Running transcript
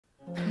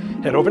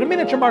Head over to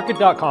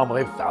miniaturemarket.com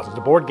where they have thousands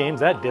of board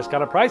games at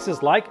discounted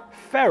prices like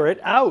Ferret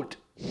Out.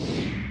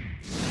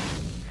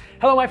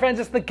 Hello my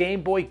friends, it's the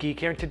Game Boy Geek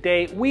here, and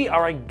today we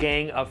are a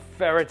gang of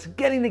ferrets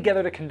getting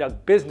together to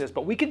conduct business,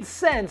 but we can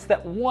sense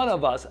that one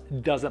of us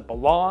doesn't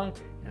belong,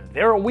 and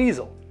they're a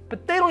weasel.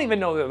 But they don't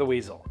even know they're the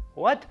weasel.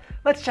 What?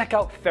 Let's check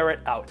out Ferret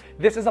Out.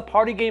 This is a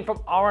party game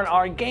from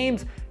R&R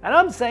Games, and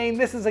I'm saying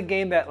this is a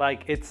game that,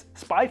 like, it's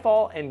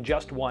Spyfall and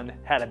Just One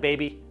had a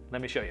baby.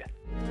 Let me show you.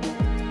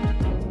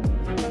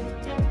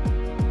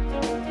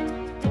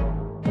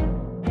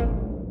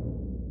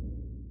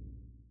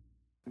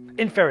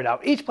 In Ferret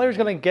Out, each player is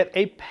going to get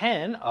a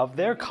pen of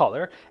their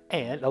color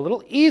and a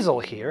little easel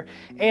here,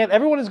 and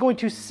everyone is going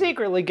to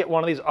secretly get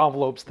one of these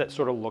envelopes that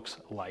sort of looks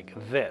like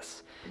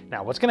this.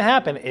 Now what's going to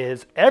happen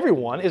is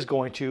everyone is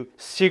going to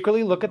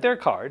secretly look at their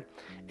card,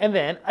 and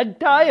then a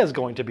die is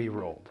going to be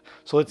rolled.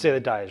 So let's say the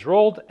die is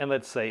rolled, and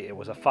let's say it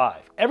was a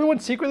 5. Everyone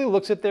secretly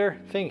looks at their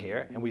thing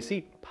here, and we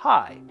see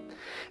pie.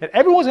 And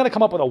everyone's going to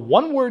come up with a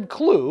one-word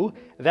clue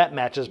that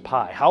matches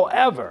pie.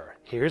 However,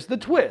 here's the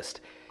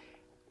twist.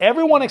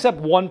 Everyone except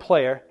one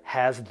player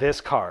has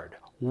this card.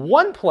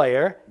 One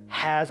player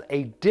has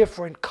a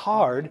different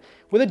card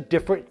with a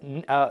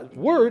different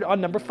word on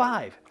number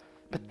 5.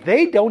 But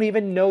they don't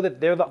even know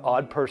that they're the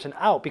odd person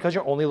out because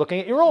you're only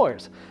looking at your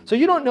oars. So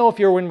you don't know if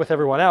you're in with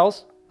everyone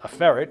else, a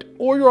ferret,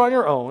 or you're on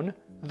your own,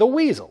 the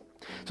weasel.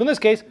 So in this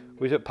case,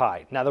 we took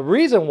pie. Now the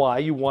reason why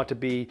you want to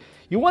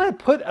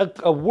put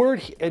a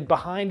word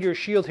behind your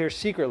shield here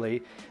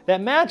secretly that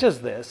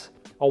matches this,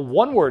 a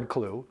one-word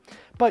clue,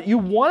 but you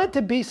want it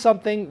to be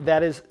something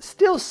that is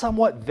still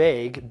somewhat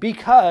vague,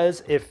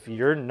 because if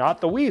you're not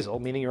the weasel,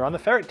 meaning you're on the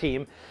ferret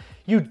team,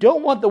 you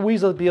don't want the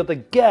weasel to be able to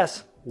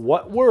guess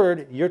what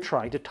word you're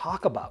trying to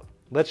talk about.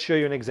 Let's show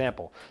you an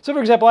example. So for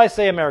example, I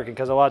say American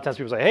because a lot of times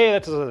people say, hey,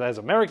 that's as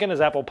American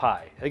as apple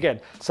pie. Again,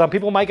 some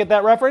people might get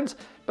that reference,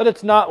 but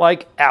it's not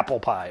like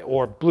apple pie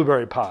or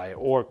blueberry pie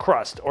or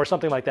crust or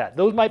something like that.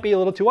 Those might be a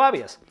little too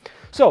obvious.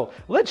 So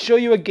let's show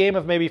you a game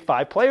of maybe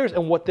 5 players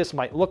and what this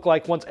might look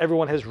like once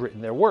everyone has written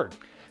their word.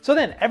 So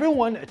then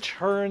everyone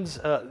turns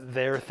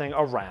their thing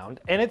around,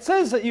 and it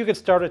says that you could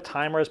start a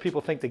timer as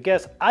people think to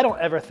guess. I don't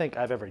ever think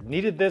I've ever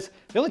needed this.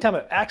 The only time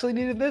I've actually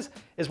needed this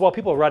is while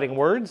people are writing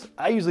words.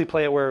 I usually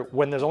play it where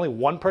when there's only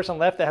one person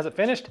left that hasn't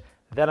finished,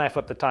 then I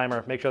flip the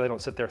timer, make sure they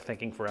don't sit there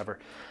thinking forever.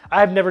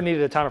 I've never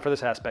needed a timer for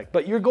this aspect,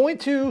 but you're going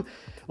to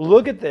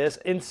look at this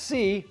and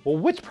see, well,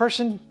 which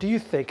person do you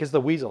think is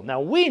the weasel?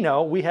 Now we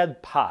know we had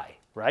pie,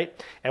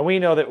 right? And we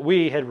know that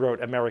we had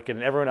wrote American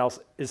and everyone else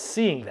is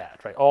seeing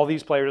that, right? All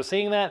these players are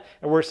seeing that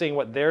and we're seeing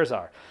what theirs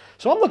are.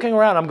 So I'm looking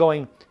around, I'm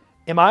going,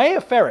 am I a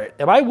ferret?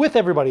 Am I with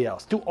everybody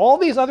else? Do all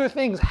these other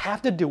things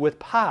have to do with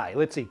pie?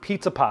 Let's see,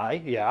 pizza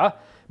pie, yeah.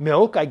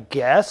 Milk, I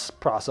guess,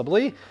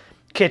 possibly.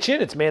 Kitchen,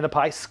 it's made in the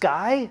pie.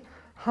 Sky,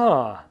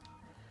 I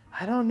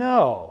don't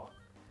know.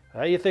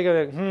 You think of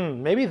it,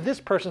 maybe this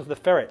person's the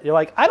ferret. You're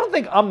like, I don't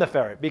think I'm the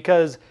ferret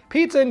because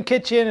pizza and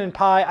kitchen and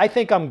pie, I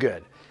think I'm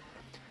good.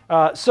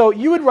 So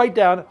you would write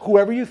down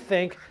whoever you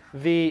think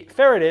the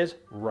ferret is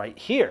right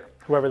here,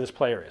 whoever this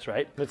player is,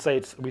 right? Let's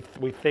say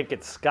we think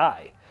it's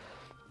Sky,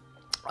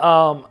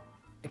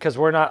 because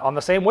we're not on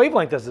the same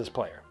wavelength as this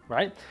player,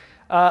 right?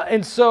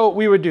 And so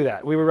we would do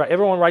that. We would write,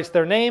 everyone writes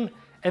their name,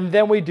 and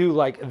then we do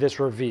like this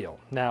reveal.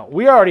 Now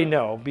we already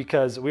know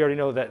because we already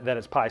know that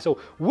it's pie. So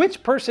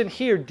which person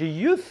here do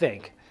you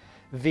think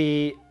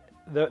the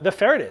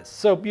ferret is?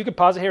 So you could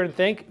pause it here and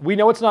think. We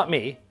know it's not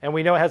me, and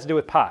we know it has to do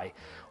with pie.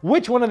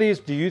 Which one of these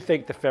do you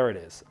think the ferret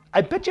is?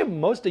 I bet you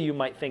most of you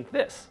might think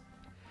this.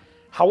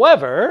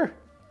 However,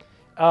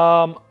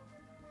 I'm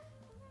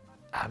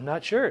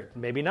not sure,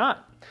 maybe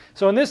not.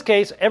 So in this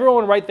case, everyone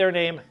would write their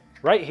name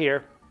right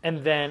here,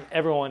 and then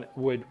everyone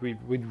would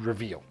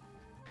reveal.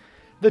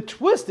 The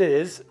twist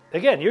is,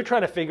 again, you're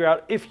trying to figure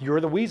out if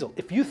you're the weasel.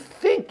 If you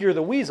think you're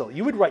the weasel,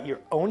 you would write your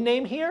own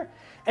name here,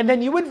 and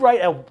then you would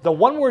write the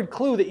one-word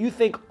clue that you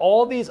think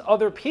all these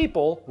other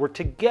people were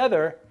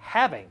together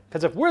having.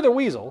 Because if we're the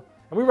weasel,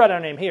 and we write our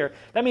name here,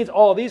 that means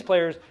all of these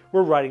players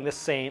were writing the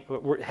same,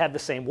 had the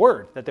same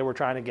word that they were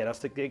trying to get us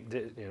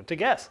to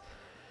guess.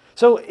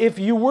 So if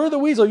you were the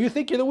weasel, you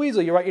think you're the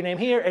weasel, you write your name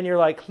here, and you're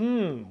like,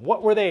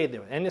 what were they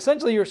doing? And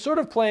essentially, you're sort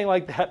of playing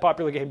like that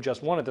popular game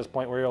Just One at this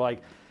point, where you're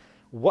like,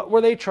 what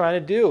were they trying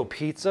to do?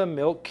 Pizza,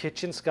 milk,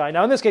 kitchen, sky.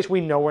 Now in this case, we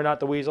know we're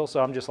not the weasel,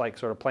 so I'm just like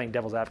sort of playing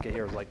devil's advocate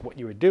here, like what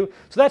you would do.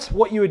 So that's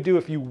what you would do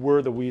if you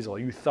were the weasel,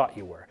 you thought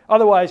you were.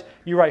 Otherwise,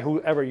 you write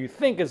whoever you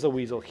think is the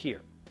weasel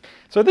here.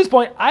 So at this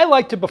point, I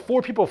like to,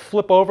 before people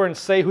flip over and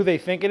say who they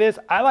think it is,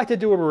 I like to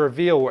do a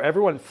reveal where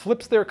everyone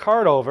flips their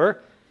card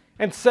over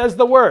and says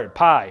the word,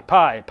 pie,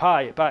 pie,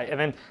 pie, pie, and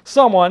then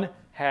someone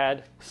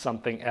had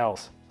something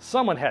else.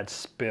 Someone had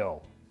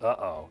spill.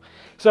 Uh-oh.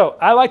 So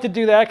I like to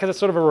do that because it's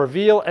sort of a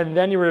reveal, and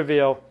then you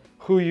reveal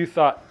who you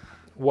thought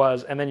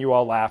was, and then you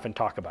all laugh and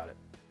talk about it.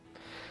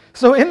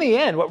 So in the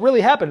end, what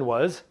really happened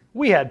was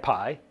we had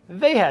pie,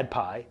 they had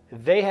pie,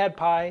 they had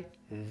pie,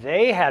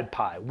 they had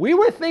pie. We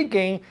were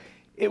thinking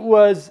it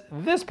was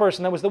this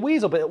person that was the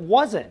weasel, but it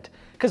wasn't.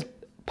 Because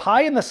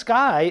Pie in the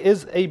sky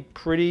is a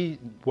pretty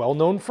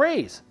well-known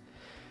phrase.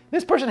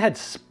 This person had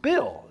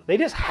spill. They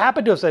just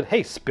happened to have said,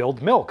 hey,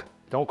 spilled milk.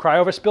 Don't cry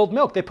over spilled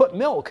milk. They put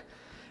milk.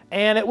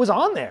 And it was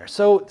on there.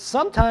 So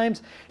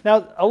sometimes,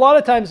 now a lot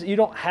of times you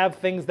don't have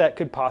things that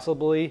could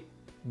possibly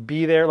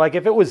be there. Like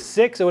if it was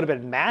 6, it would have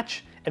been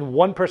match and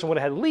one person would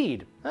have had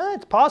lead.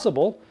 It's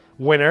possible.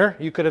 Winner,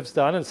 you could have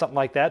done and something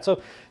like that.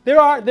 So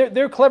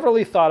they're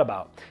cleverly thought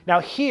about. Now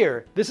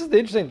here, this is the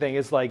interesting thing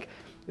is like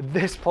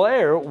this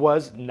player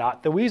was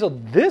not the weasel.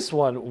 This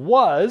one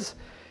was.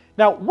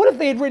 Now what if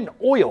they had written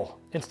oil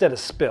instead of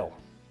spill,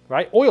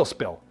 right? Oil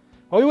spill.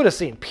 Well, we would have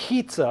seen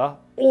pizza,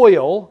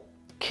 oil,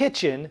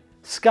 kitchen,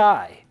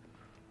 sky.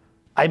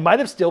 I might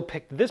have still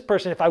picked this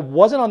person if I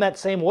wasn't on that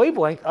same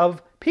wavelength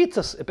of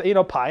pizza,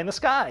 pie in the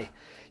sky.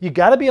 You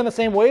got to be on the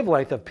same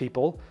wavelength of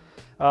people.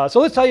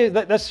 So let's tell you,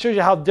 that shows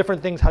you how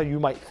different things, how you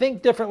might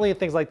think differently and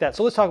things like that.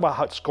 So let's talk about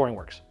how scoring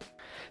works.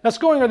 Now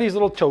scoring are these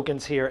little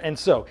tokens here. And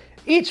so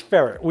each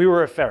ferret, we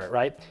were a ferret,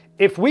 right?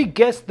 If we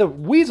guessed the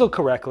weasel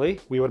correctly,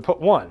 we would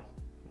put 1.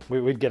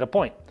 We'd get a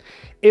point.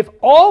 If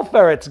all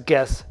ferrets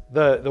guess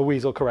the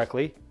weasel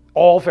correctly,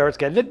 all ferrets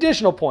get an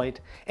additional point.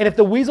 And if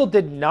the weasel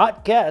did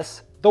not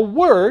guess the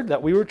word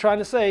that we were trying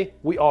to say,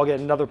 we all get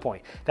another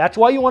point. That's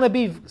why you want to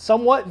be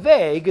somewhat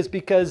vague, is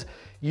because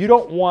you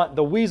don't want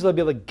the weasel to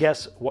be able to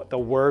guess what the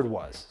word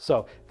was.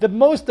 So the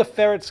most the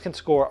ferrets can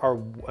score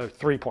are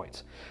 3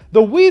 points.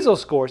 The weasel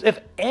scores if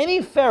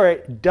any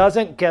ferret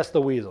doesn't guess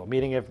the weasel,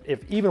 meaning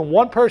if even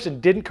one person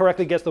didn't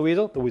correctly guess the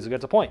weasel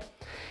gets a point.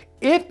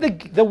 If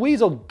the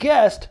weasel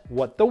guessed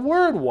what the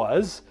word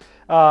was,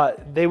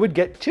 they would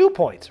get 2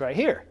 points right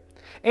here.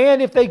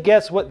 And if they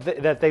guess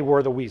that they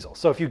were the weasel.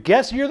 So if you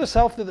guess you're the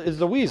self that is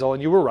the weasel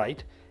and you were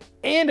right,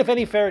 and if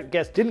any ferret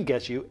didn't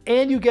guess you,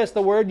 and you guessed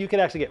the word, you could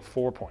actually get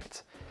 4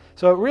 points.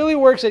 So it really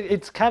works.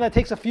 It kind of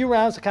takes a few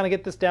rounds to kind of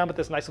get this down, but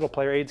this nice little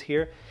player aids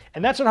here.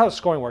 And that's how the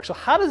scoring works. So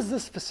how does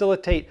this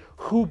facilitate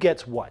who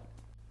gets what?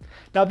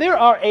 Now there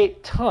are a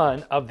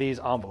ton of these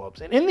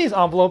envelopes, and in these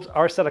envelopes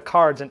are a set of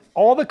cards, and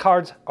all the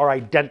cards are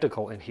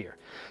identical in here.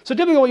 So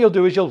typically what you'll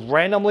do is you'll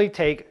randomly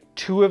take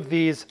 2 of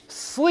these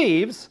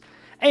sleeves,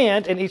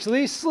 and in each of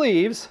these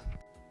sleeves,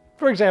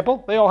 for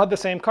example, they all have the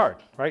same card,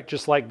 right?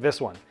 Just like this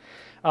one.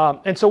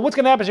 And so what's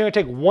going to happen is you're going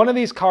to take one of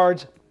these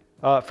cards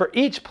for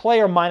each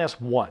player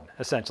 -1,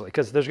 essentially,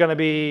 because there's going to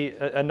be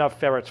enough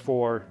ferrets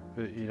for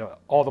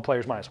all the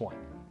players -1.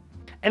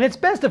 And it's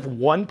best if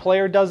one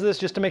player does this,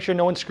 just to make sure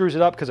no one screws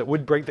it up, because it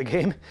would break the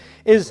game,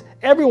 is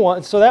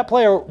everyone, so that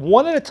player,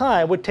 one at a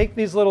time, would take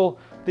these little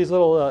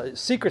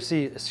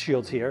secrecy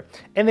shields here,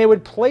 and they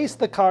would place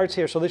the cards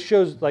here. So this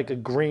shows like a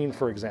green,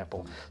 for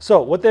example.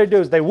 So what they do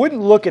is they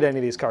wouldn't look at any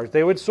of these cards.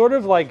 They would sort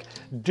of like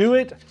do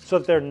it so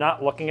that they're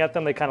not looking at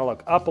them. They kind of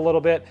look up a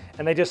little bit,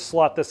 and they just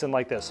slot this in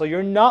like this. So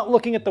you're not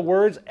looking at the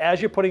words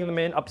as you're putting them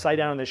in upside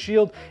down on the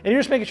shield, and you're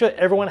just making sure that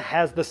everyone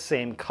has the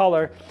same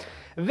color.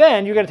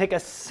 Then you're going to take a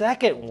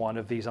second one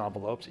of these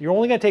envelopes. You're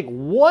only going to take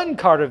 1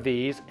 card of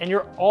these, and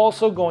you're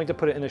also going to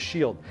put it in the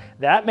shield.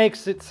 That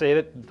makes it say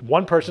that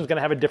one person is going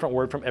to have a different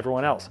word from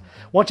everyone else.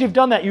 Once you've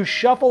done that, you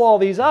shuffle all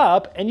these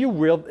up, and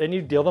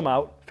you deal them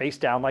out face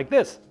down like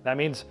this. That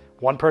means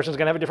one person is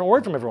going to have a different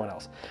word from everyone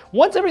else.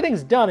 Once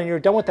everything's done and you're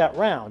done with that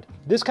round,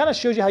 this kind of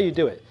shows you how you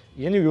do it.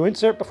 You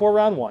insert before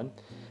round 1.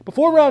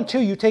 Before round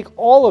 2, you take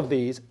all of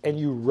these and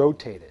you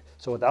rotate it.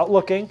 So without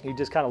looking, you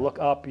just kind of look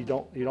up. You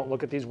don't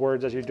look at these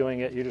words as you're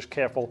doing it. You're just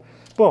careful.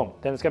 Boom,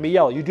 then it's gonna be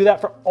yellow. You do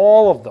that for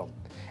all of them.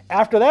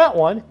 After that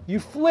one, you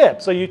flip.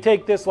 So you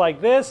take this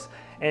like this,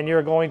 and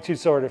you're going to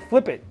sort of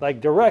flip it like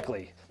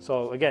directly.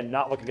 So again,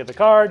 not looking at the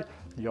card,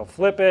 you'll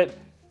flip it.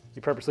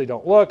 You purposely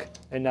don't look,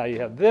 and now you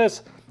have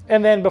this.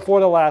 And then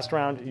before the last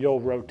round, you'll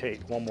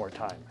rotate one more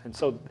time. And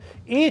so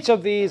each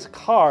of these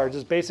cards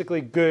is basically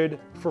good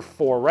for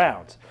 4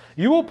 rounds.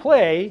 You will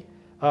play,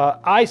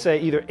 I say,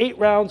 either 8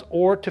 rounds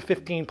or to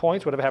 15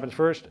 points, whatever happens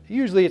first.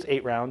 Usually it's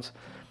 8 rounds.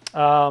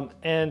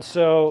 And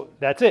so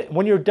that's it.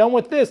 When you're done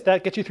with this,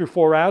 that gets you through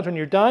 4 rounds. When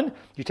you're done,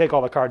 you take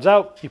all the cards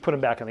out, you put them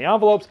back in the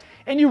envelopes,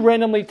 and you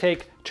randomly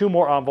take 2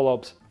 more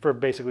envelopes for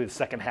basically the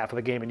second half of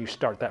the game, and you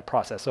start that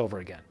process over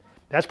again.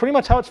 That's pretty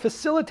much how it's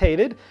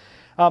facilitated.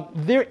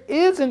 There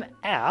is an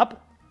app,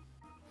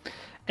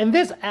 and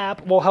this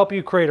app will help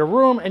you create a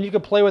room, and you can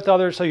play with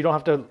others so you don't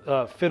have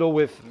to fiddle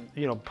with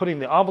putting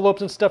the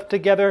envelopes and stuff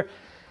together.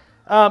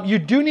 You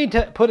do need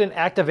to put an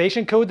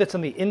activation code that's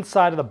on the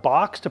inside of the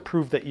box to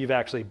prove that you've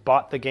actually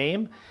bought the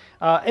game.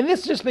 And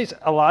this just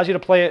basically allows you to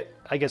play it,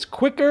 I guess,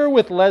 quicker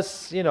with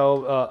less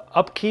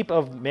upkeep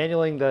of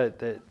manualing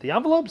the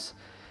envelopes.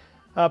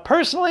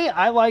 Personally,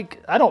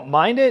 I don't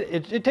mind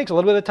it. It takes a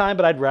little bit of time,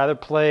 but I'd rather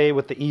play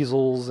with the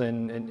easels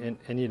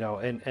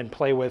and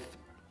play with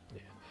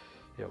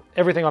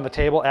everything on the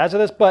table as of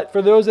this. But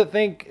for those that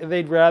think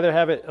they'd rather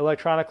have it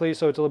electronically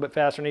so it's a little bit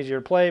faster and easier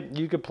to play,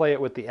 you could play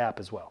it with the app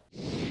as well.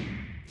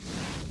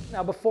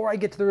 Now, before I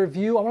get to the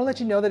review, I want to let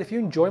you know that if you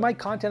enjoy my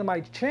content on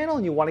my channel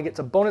and you want to get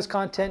some bonus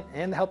content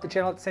and help the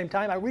channel at the same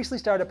time, I recently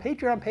started a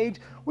Patreon page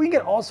where you can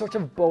get all sorts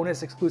of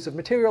bonus exclusive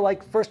material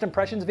like first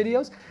impressions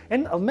videos,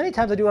 and many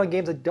times I do it on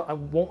games I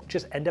won't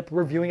just end up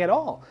reviewing at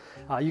all.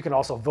 You can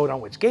also vote on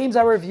which games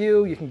I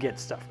review, you can get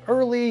stuff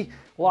early,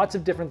 lots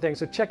of different things,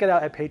 so check it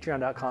out at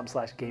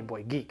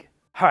patreon.com/GameBoyGeek.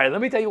 All right, let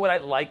me tell you what I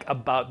like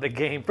about the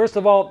game. First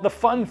of all, the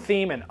fun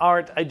theme and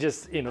art. I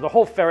just, the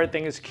whole ferret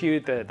thing is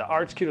cute. The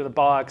art's cute in the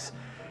box.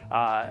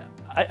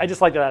 I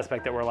just like that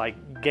aspect that we're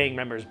like gang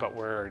members, but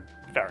we're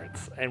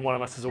ferrets, and one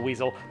of us is a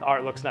weasel. The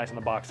art looks nice in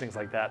the box, things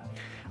like that.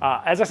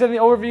 As I said in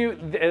the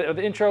overview,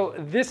 the intro,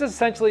 this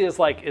essentially is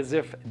like as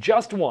if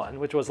Just One,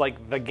 which was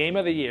like the game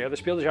of the year, the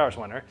Spiel des Jahres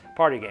winner,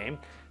 party game,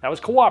 that was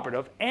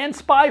cooperative, and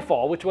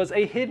Spyfall, which was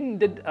a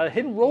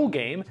hidden role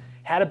game,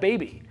 had a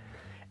baby.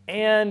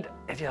 And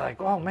you're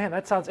like, oh man,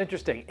 that sounds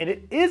interesting. And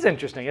it is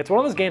interesting. It's one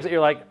of those games that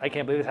you're like, I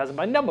can't believe this hasn't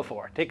been done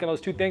before. Taking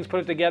those two things, put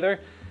it together,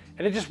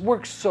 and it just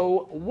works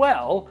so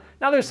well.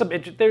 Now there's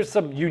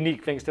some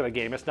unique things to the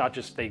game. It's not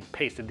just they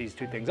pasted these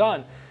two things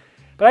on.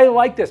 But I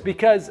like this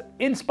because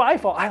in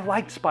Spyfall, I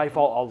liked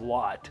Spyfall a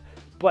lot.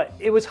 But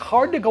it was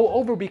hard to go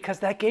over because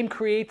that game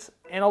creates,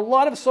 and a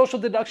lot of social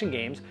deduction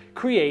games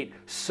create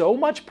so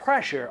much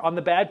pressure on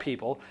the bad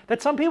people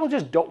that some people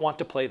just don't want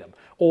to play them.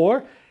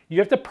 Or you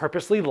have to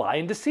purposely lie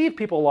and deceive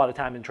people a lot of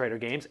time in traitor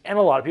games, and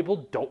a lot of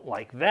people don't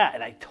like that,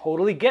 and I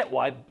totally get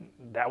why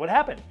that would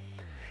happen.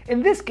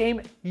 In this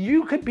game,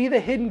 you could be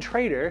the hidden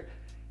traitor,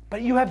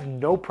 but you have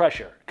no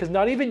pressure, because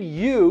not even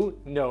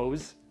you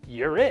knows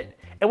you're it.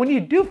 And when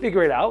you do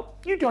figure it out,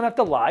 you don't have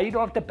to lie, you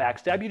don't have to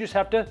backstab, you just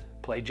have to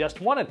play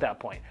Just One at that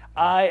point.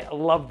 I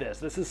love this.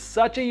 This is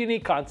such a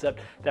unique concept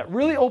that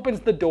really opens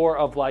the door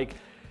of like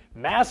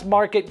mass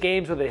market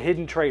games with a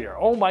hidden traitor.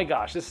 Oh my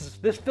gosh,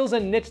 this fills a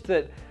niche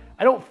that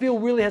I don't feel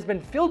really has been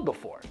filled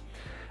before.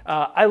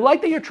 I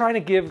like that you're trying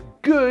to give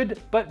good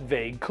but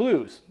vague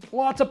clues.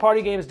 Lots of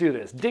party games do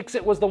this.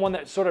 Dixit was the one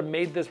that sort of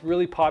made this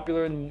really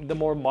popular in the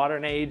more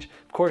modern age.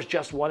 Of course,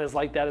 Just One is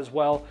like that as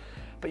well.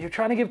 But you're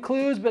trying to give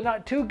clues, but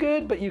not too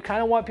good, but you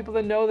kind of want people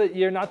to know that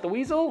you're not the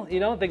weasel,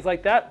 things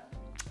like that.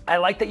 I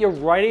like that you're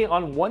writing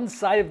on one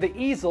side of the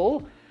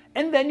easel,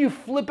 and then you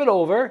flip it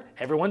over,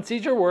 everyone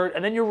sees your word,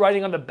 and then you're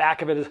writing on the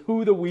back of it as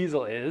who the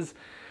weasel is.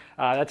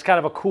 That's kind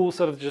of a cool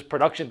sort of just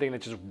production thing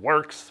that just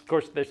works. Of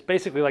course, there's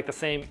basically like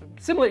the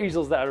similar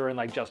easels that are in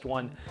like Just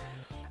One.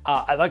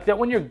 I like that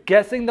when you're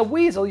guessing the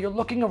weasel, you're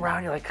looking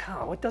around, you're like,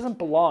 oh, what doesn't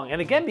belong?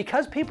 And again,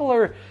 because people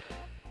are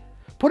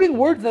putting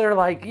words that are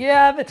like,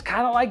 yeah, that's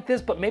kind of like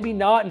this, but maybe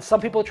not. And some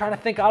people are trying to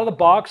think out of the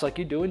box like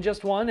you do in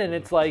Just One. And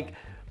it's like,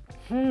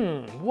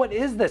 what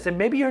is this? And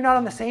maybe you're not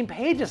on the same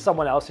page as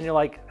someone else. And you're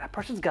like, that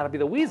person's got to be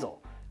the weasel,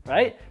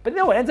 right? But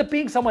no, it ends up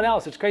being someone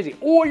else. It's crazy.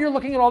 Or you're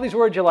looking at all these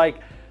words, you're like,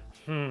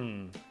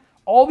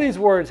 all these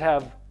words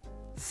have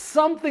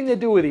something to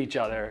do with each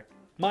other.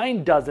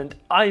 Mine doesn't.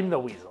 I'm the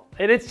weasel.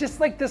 And it's just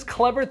like this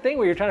clever thing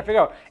where you're trying to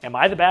figure out, am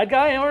I the bad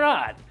guy or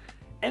not?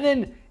 And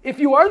then if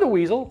you are the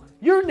weasel,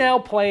 you're now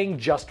playing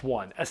Just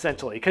One,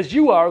 essentially, because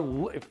you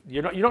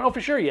don't know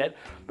for sure yet,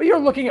 but you're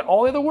looking at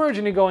all the other words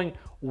and you're going,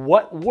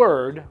 what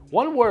word,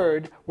 one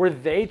word, were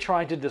they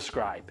trying to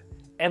describe?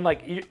 And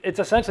like, it's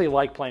essentially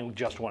like playing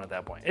Just One at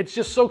that point. It's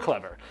just so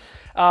clever.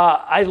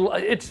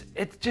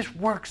 It just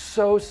works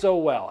so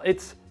well.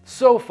 It's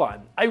so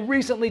fun. I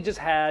recently just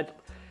had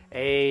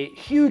a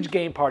huge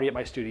game party at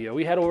my studio.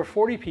 We had over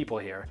 40 people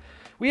here.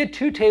 We had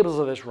 2 tables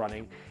of this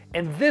running,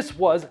 and this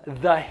was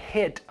the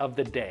hit of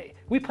the day.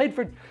 We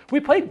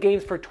played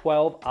games for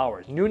 12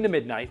 hours, noon to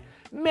midnight,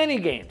 many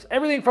games.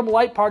 Everything from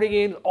light party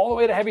games all the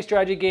way to heavy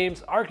strategy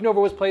games. Ark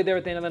Nova was played there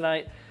at the end of the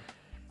night.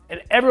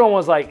 And everyone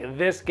was like,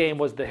 this game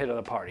was the hit of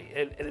the party.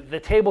 The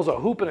tables are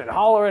hooping and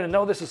hollering and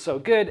no, this is so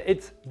good.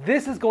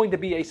 This is going to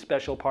be a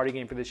special party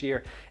game for this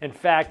year. In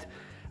fact,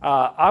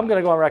 I'm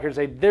gonna go on record and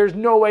say there's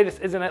no way this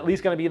isn't at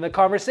least gonna be in the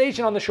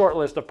conversation on the short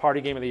list of party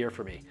game of the year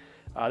for me.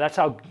 That's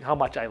how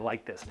much I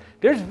like this.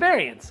 There's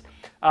variants,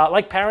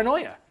 like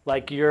Paranoia,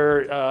 like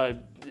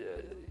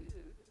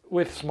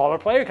with smaller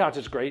player counts,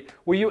 it's great,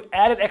 where you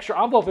add an extra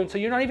envelope in so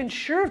you're not even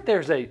sure if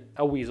there's a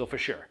weasel for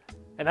sure.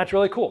 And that's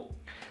really cool.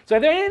 So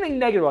is there anything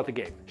negative about the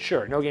game?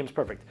 Sure, no game's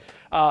perfect.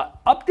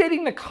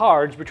 Updating the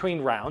cards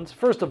between rounds,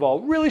 first of all,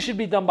 really should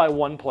be done by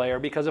one player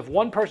because if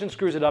one person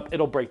screws it up,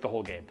 it'll break the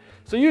whole game.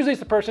 So usually it's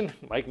the person,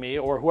 like me,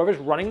 or whoever's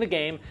running the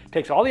game,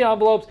 takes all the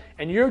envelopes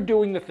and you're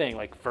doing the thing.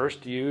 Like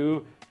first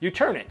you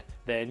turn it,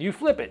 then you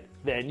flip it,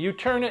 then you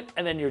turn it,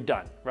 and then you're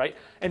done, right?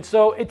 And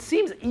so it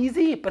seems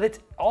easy, but it's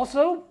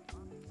also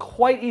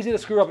quite easy to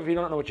screw up if you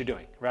don't know what you're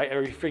doing, right?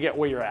 Or you forget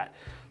where you're at.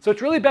 So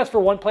it's really best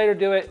for one player to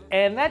do it,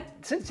 and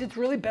since it's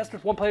really best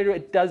with one player to do it,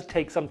 it does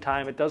take some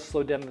time. It does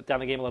slow down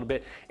the game a little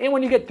bit. And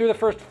when you get through the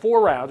first 4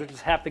 rounds, which is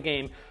half the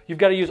game, you've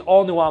got to use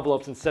all new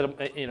envelopes and set them,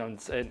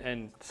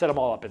 and set them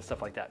all up and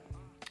stuff like that.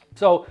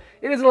 So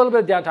it is a little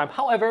bit of downtime.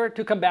 However,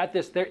 to combat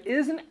this, there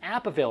is an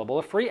app available,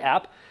 a free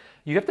app.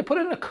 You have to put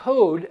in a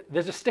code.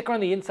 There's a sticker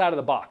on the inside of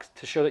the box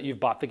to show that you've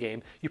bought the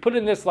game. You put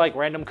in this like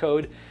random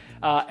code.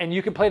 and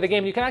you can play the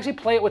game. You can actually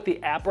play it with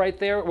the app right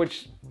there,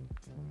 which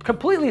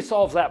completely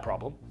solves that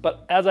problem.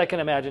 But as I can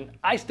imagine,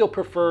 I still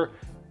prefer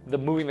the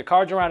moving the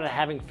cards around and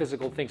having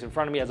physical things in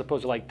front of me as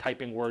opposed to like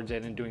typing words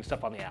in and doing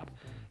stuff on the app.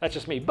 That's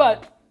just me.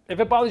 But if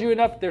it bothers you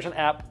enough, there's an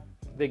app.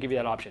 They give you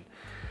that option.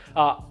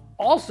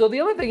 Also, the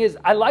other thing is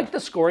I like the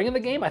scoring in the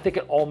game. I think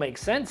it all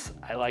makes sense.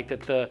 I like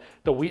that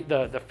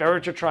the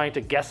ferrets are trying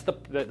to guess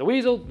the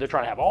weasel. They're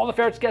trying to have all the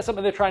ferrets guess them,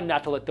 and they're trying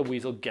not to let the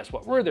weasel guess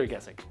what word they're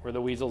guessing. Where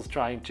the weasel's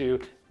trying to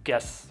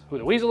guess who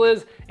the weasel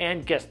is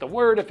and guess the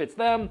word if it's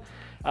them,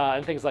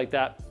 and things like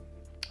that.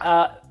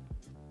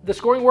 The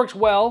scoring works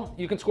well.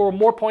 You can score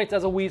more points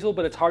as a weasel,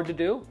 but it's hard to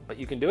do, but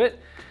you can do it.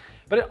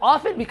 But it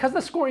often, because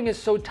the scoring is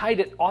so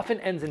tight, it often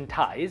ends in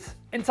ties.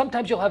 And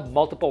sometimes you'll have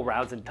multiple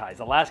rounds in ties.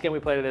 The last game we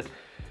played of this,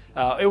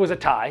 it was a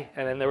tie,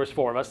 and then there was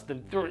 4 of us,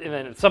 and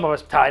then some of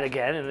us tied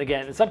again and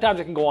again, and sometimes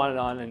it can go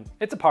on, and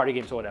it's a party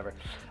game, so whatever.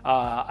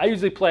 I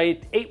usually play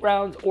 8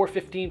 rounds or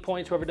 15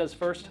 points, whoever does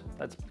first.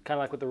 That's kind of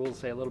like what the rules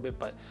say a little bit,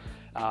 but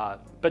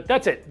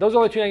that's it. Those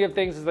are the 2 negative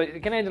things. Is that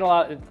it can end in a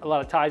lot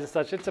of ties and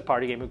such. It's a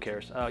party game, who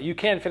cares? You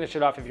can finish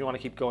it off if you want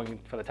to keep going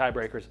for the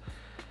tiebreakers.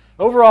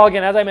 Overall,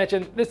 again, as I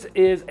mentioned, this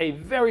is a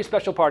very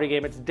special party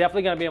game. It's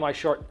definitely going to be on my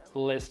short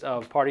list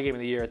of party game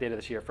of the year at the end of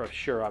this year for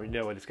sure. I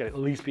know it's going to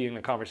at least be in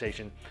the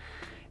conversation.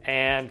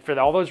 And for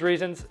all those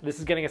reasons, this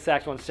is getting a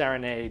Saxophone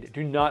Serenade.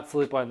 Do not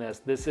sleep on this.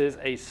 This is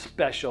a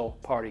special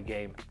party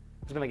game.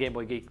 This has been the Game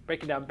Boy Geek,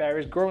 breaking down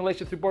barriers, growing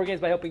relationships through board games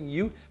by helping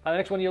you find the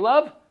next one you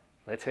love.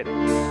 Let's hit it.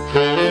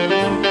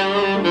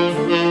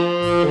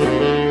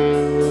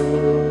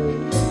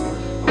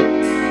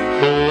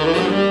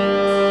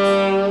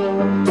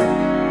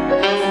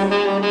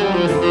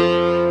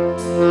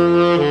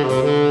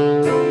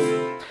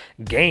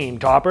 Game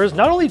Toppers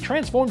not only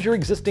transforms your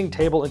existing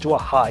table into a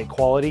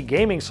high-quality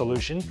gaming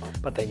solution,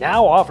 but they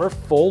now offer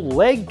full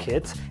leg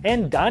kits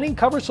and dining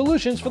cover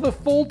solutions for the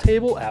full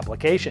table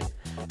application.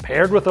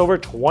 Paired with over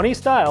 20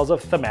 styles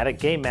of thematic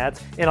game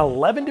mats in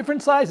 11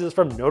 different sizes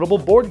from notable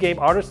board game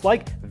artists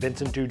like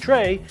Vincent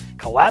Dutray,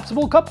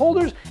 collapsible cup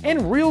holders,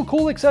 and real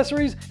cool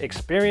accessories,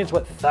 experience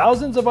what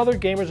thousands of other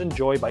gamers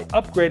enjoy by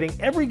upgrading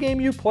every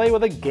game you play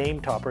with a Game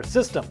Topper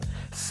system.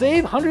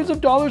 Save hundreds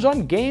of dollars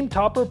on Game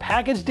Topper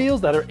package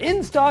deals that are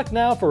in stock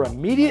now for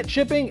immediate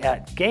shipping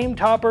at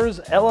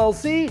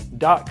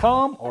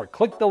GameToppersLLC.com or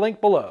click the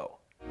link below.